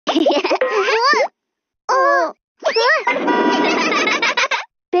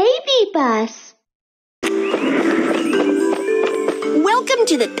BabyBus. Welcome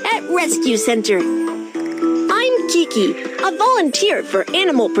to the Pet Rescue Center. I'm Kiki, a volunteer for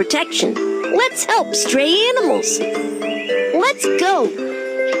animal protection. Let's help stray animals. Let's go.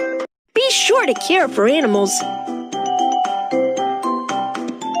 Be sure to care for animals.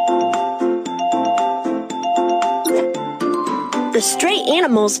 The stray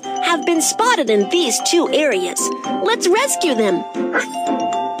animals have been spotted in these two areas. Let's rescue them.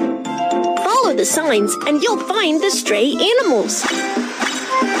 Follow the signs and you'll find the stray animals.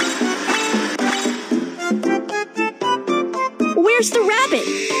 Where's the rabbit?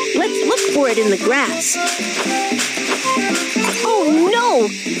 Let's look for it in the grass. Oh no!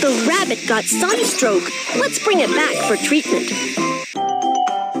 The rabbit got sunstroke. Let's bring it back for treatment.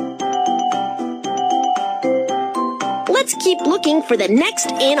 Let's keep looking for the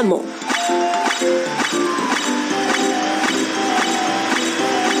next animal.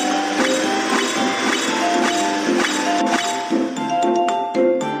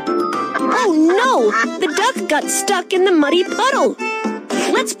 Oh no! The duck got stuck in the muddy puddle.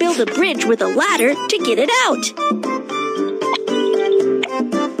 Let's build a bridge with a ladder to get it out.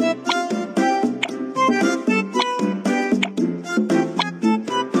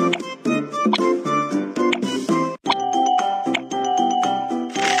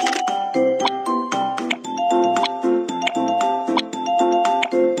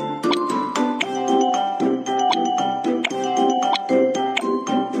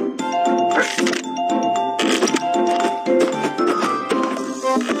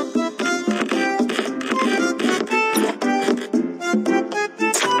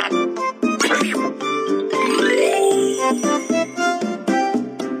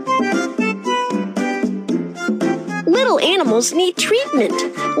 Animals need treatment.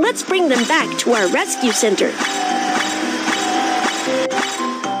 Let's bring them back to our rescue center.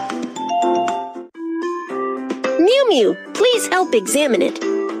 Miumiu, please help examine it.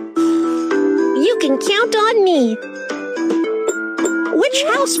 You can count on me. Which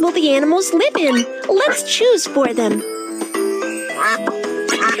house will the animals live in? Let's choose for them.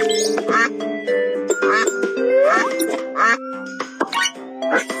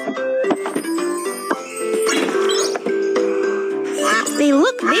 They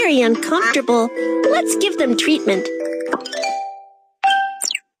look very uncomfortable. Let's give them treatment.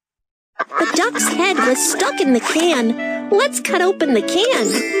 The duck's head was stuck in the can. Let's cut open the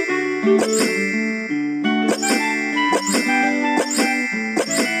can.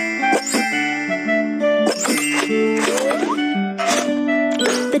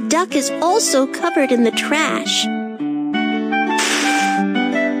 The duck is also covered in the trash.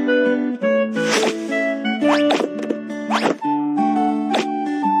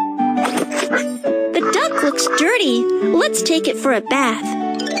 Looks dirty. Let's take it for a bath.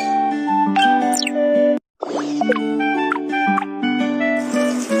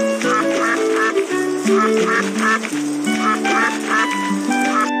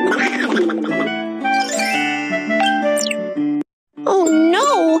 Oh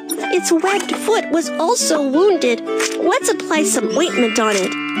no! Its webbed foot was also wounded. Let's apply some ointment on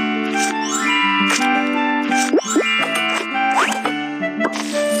it.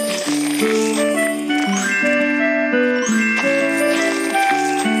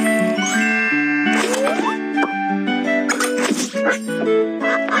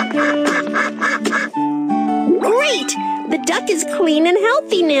 Great! The duck is clean and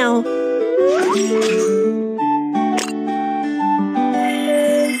healthy now.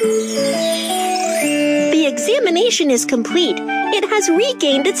 The examination is complete. It has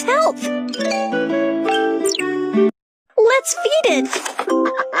regained its health. Let's feed it.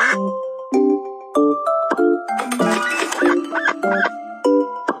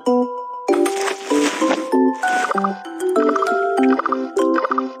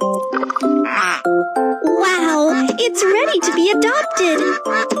 Wow, it's ready to be adopted.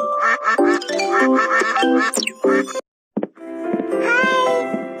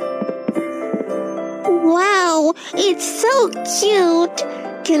 Wow, it's so cute.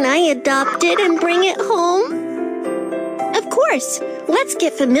 Can I adopt it and bring it home? Of course. Let's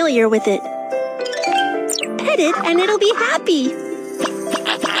get familiar with it. Pet it and it'll be happy.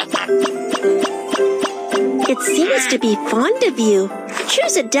 It seems to be fond of you.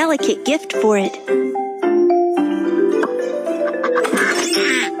 Choose a delicate gift for it.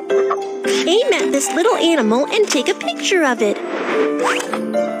 Aim at this little animal and take a picture of it.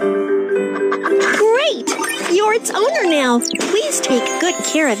 Great! You're its owner now. Please take good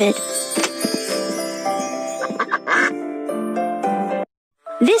care of it.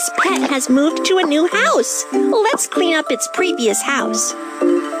 This pet has moved to a new house. Let's clean up its previous house.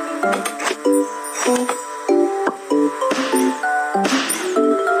 This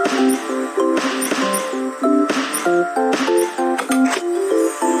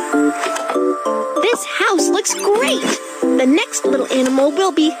house looks great! The next little animal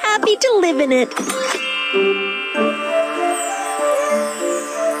will be happy to live in it.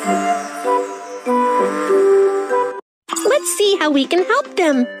 Let's see how we can help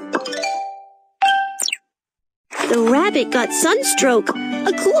them. The rabbit got sunstroke.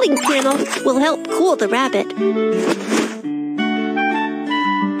 A cooling panel will help cool the rabbit.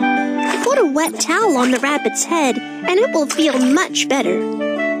 Put a wet towel on the rabbit's head and it will feel much better.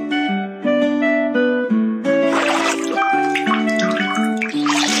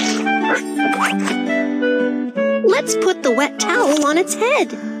 Let's put the wet towel on its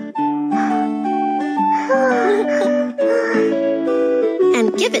head.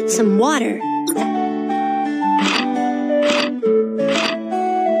 And give it some water.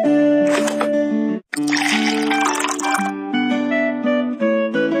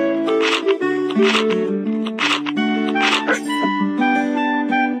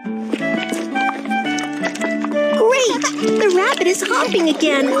 Great! The rabbit is hopping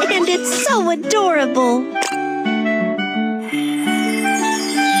again, and it's so adorable.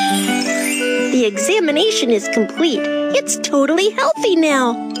 The examination is complete. It's totally healthy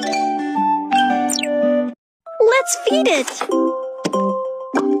now. Let's feed it.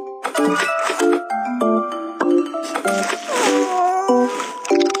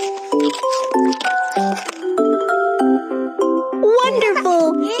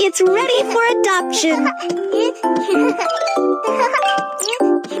 Wonderful! It's ready for adoption.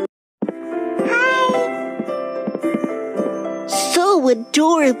 So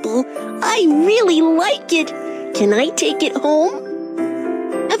adorable. I really like it. Can I take it home?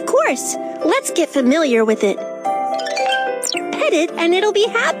 Of course. Let's get familiar with it. Pet it and it'll be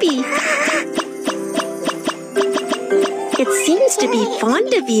happy. It seems to be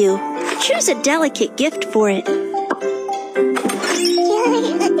fond of you. Choose a delicate gift for it.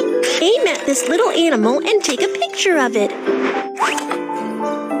 Aim at this little animal and take a picture of it.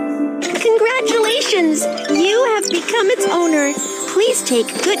 Congratulations! You have become its owner. Please take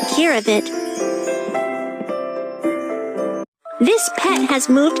good care of it. This pet has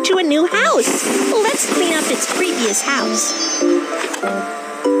moved to a new house. Let's clean up its previous house.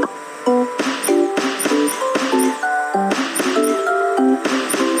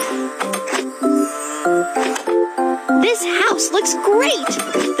 This house looks great!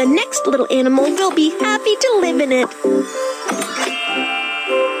 The next little animal will be happy to live in it.